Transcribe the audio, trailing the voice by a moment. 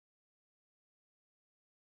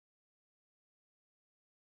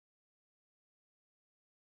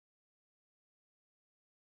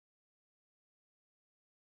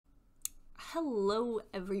Hello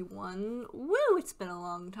everyone. Woo, it's been a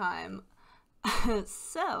long time.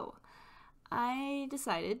 So, I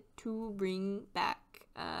decided to bring back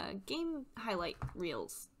game highlight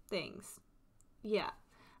reels things. Yeah.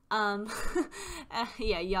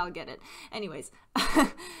 Yeah, y'all get it. Anyways,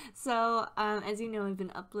 so, as you know, I've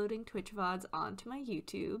been uploading Twitch VODs onto my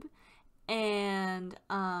YouTube, and,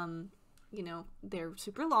 you know, they're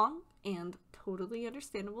super long, and totally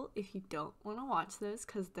understandable if you don't want to watch those,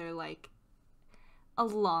 because they're, like,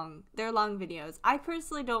 they're long videos. I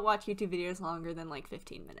personally don't watch YouTube videos longer than, like,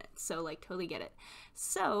 15 minutes, so, like, totally get it.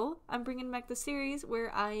 So, I'm bringing back the series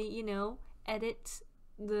where I, you know, edit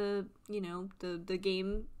the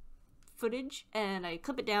game footage, and I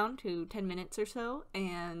clip it down to 10 minutes or so,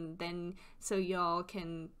 and then so y'all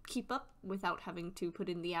can keep up without having to put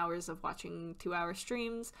in the hours of watching 2-hour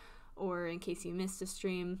streams, or in case you missed a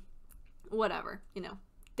stream, whatever, you know,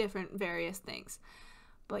 different various things.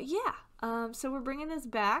 But yeah, so we're bringing this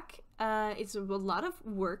back. It's a lot of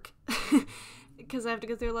work because I have to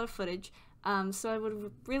go through a lot of footage. So I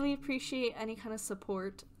would really appreciate any kind of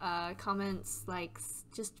support, comments, likes,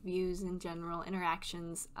 just views in general,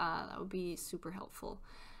 interactions. That would be super helpful.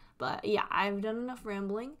 But yeah, I've done enough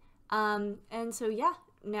rambling. And so yeah,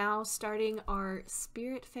 now starting our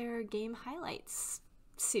SpiritFarer game highlights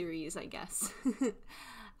series, I guess.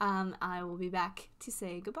 I will be back to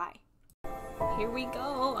say goodbye. Here we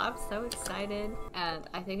go. I'm so excited. And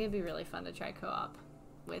I think it'd be really fun to try co-op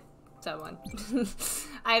with someone.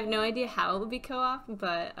 I have no idea how it will be co-op,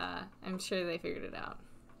 but I'm sure they figured it out.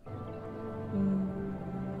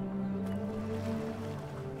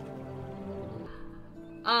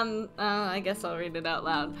 I guess I'll read it out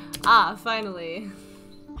loud. Finally.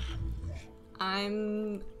 I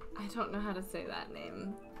don't know how to say that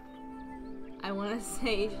name. I want to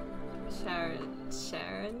say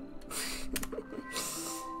Sharon?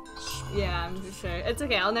 Yeah, I'm sure. It's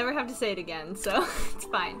okay, I'll never have to say it again, so it's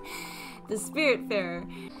fine. The SpiritFarer.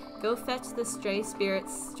 Go fetch the stray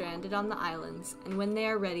spirits stranded on the islands, and when they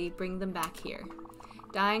are ready, bring them back here.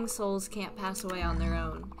 Dying souls can't pass away on their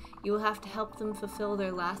own. You will have to help them fulfill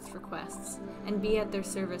their last requests, and be at their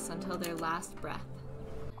service until their last breath.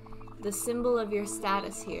 The symbol of your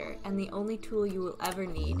status here, and the only tool you will ever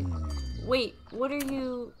need. Wait, what are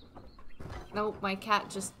you... Nope, my cat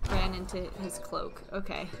just ran into his cloak.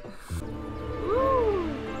 Okay. Woo!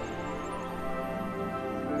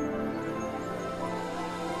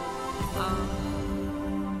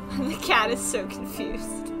 The cat is so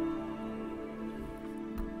confused.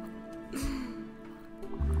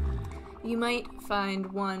 You might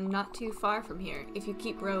find one not too far from here if you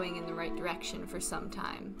keep rowing in the right direction for some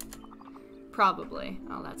time. Probably.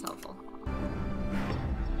 Oh, that's helpful.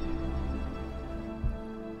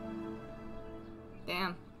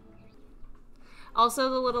 Damn. Also,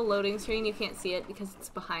 the little loading screen, you can't see it because it's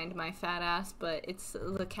behind my fat ass, but it's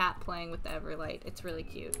the cat playing with the Everlight. It's really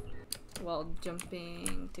cute. While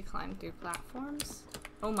jumping to climb through platforms.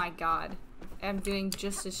 Oh my god. I'm doing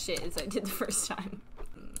just as shit as I did the first time.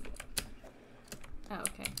 Oh,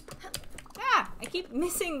 okay. Ah! I keep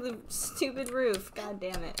missing the stupid roof. God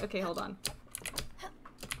damn it. Okay, hold on.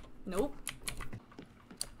 Nope.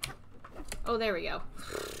 Oh, there we go.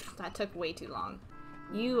 That took way too long.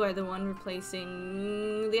 You are the one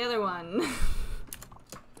replacing the other one.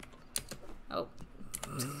 Oh.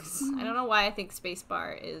 I don't know why I think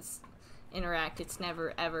spacebar is interact. It's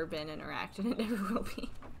never ever been interact, and it never will be.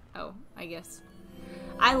 Oh, I guess.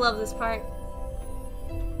 I love this part.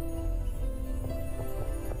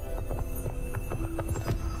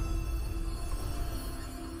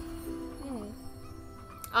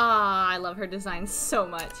 Ah, I love her design so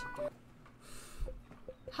much.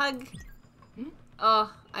 Hug.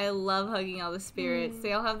 Oh, I love hugging all the spirits.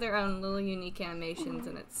 They all have their own little unique animations,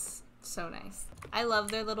 and it's so nice. I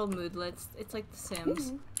love their little moodlets. It's like The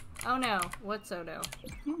Sims. Oh no, what's Odo?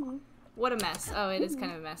 What a mess. Oh, it is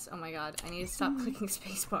kind of a mess. Oh my god, I need to stop clicking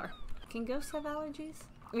spacebar. Can ghosts have allergies?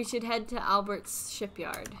 We should head to Albert's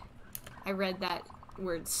shipyard. I read that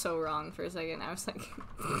word so wrong for a second. I was like...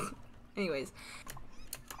 Anyways.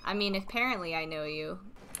 I mean, apparently I know you.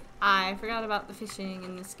 I forgot about the fishing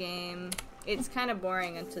in this game. It's kind of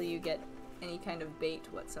boring until you get any kind of bait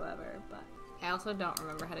whatsoever, but I also don't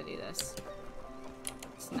remember how to do this.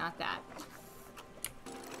 It's not that.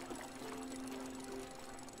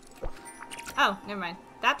 Oh, never mind.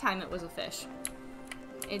 That time it was a fish.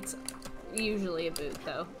 It's usually a boot,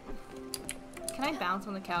 though. Can I bounce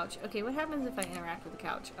on the couch? Okay, what happens if I interact with the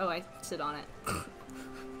couch? Oh, I sit on it.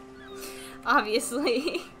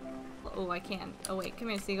 Obviously. Oh, I can. Oh, wait. Come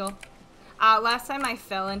here, seagull. Last time I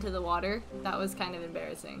fell into the water. That was kind of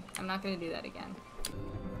embarrassing. I'm not gonna do that again.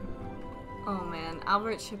 Oh man,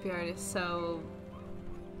 Albert Shipyard is so...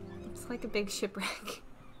 It's like a big shipwreck.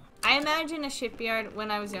 I imagine a shipyard,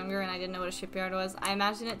 when I was younger and I didn't know what a shipyard was, I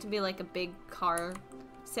imagine it to be like a big car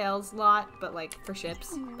sales lot, but like for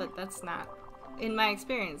ships, but that's not, in my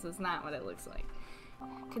experience, that's not what it looks like.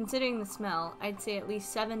 Considering the smell, I'd say at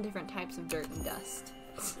least 7 different types of dirt and dust.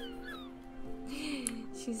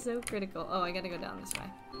 She's so critical. Oh, I gotta go down this way.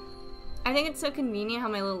 I think it's so convenient how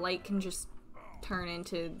my little light can just turn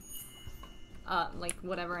into, like,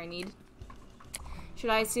 whatever I need.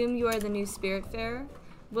 Should I assume you are the new Spiritfarer?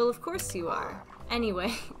 Well, of course you are.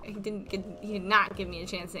 Anyway, he did not give me a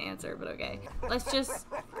chance to answer, but okay. Let's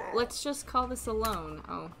just call this a loan.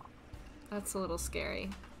 Oh, that's a little scary.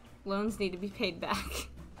 Loans need to be paid back.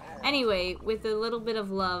 Anyway, with a little bit of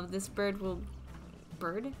love, this bird will...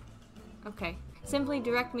 Bird? Okay. Simply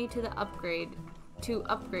direct me to the upgrade. To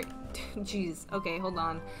upgrade... Jeez. Okay, hold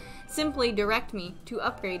on. Simply direct me to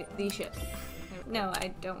upgrade the ship. No,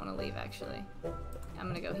 I don't want to leave, actually. I'm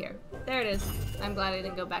gonna go here. There it is. I'm glad I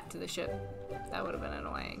didn't go back to the ship. That would have been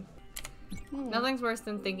annoying. Nothing's worse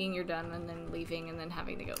than thinking you're done and then leaving and then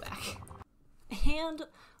having to go back. And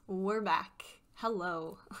we're back.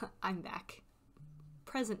 Hello. I'm back.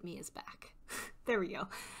 Present me is back. There we go.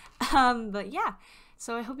 But yeah.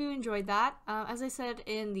 So I hope you enjoyed that. As I said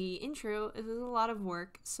in the intro, it was a lot of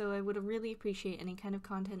work, so I would really appreciate any kind of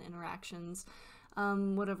content interactions.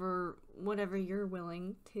 Whatever you're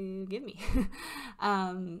willing to give me.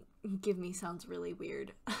 Give me sounds really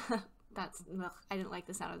weird. Ugh, I didn't like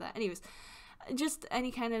the sound of that. Anyways, just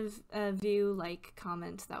any kind of view, like,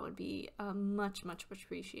 comment, that would be much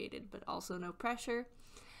appreciated, but also no pressure.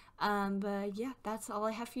 But yeah, that's all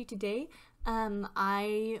I have for you today.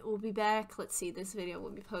 I will be back. Let's see, this video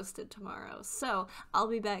will be posted tomorrow, so I'll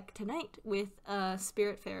be back tonight with a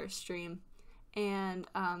SpiritFarer stream. And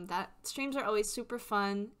that streams are always super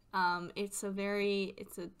fun. It's a very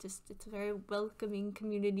welcoming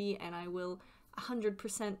community, and I will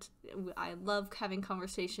 100%. I love having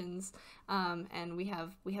conversations, and we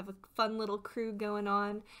have a fun little crew going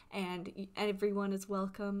on, and everyone is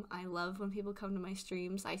welcome. I love when people come to my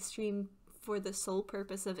streams. I stream for the sole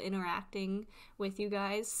purpose of interacting with you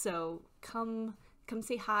guys, so come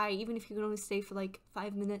say hi. Even if you can only stay for like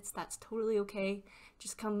 5 minutes, that's totally okay.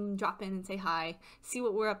 Just come drop in and say hi, see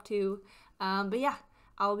what we're up to. But yeah,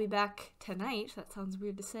 I'll be back tonight. That sounds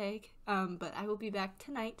weird to say, but I will be back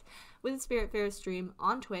tonight with a SpiritFarer stream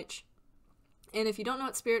on Twitch. And if you don't know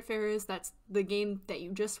what SpiritFarer is, that's the game that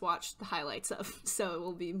you just watched the highlights of, so it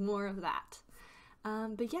will be more of that.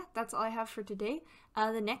 But yeah, that's all I have for today.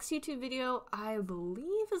 The next YouTube video, I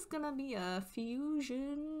believe, is gonna be a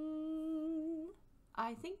fusion,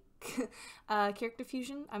 I think. Character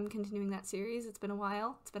fusion. I'm continuing that series. It's been a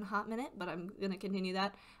while. It's been a hot minute, but I'm gonna continue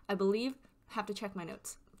that. I believe. Have to check my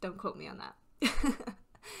notes. Don't quote me on that.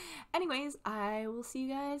 Anyways, I will see you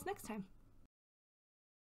guys next time.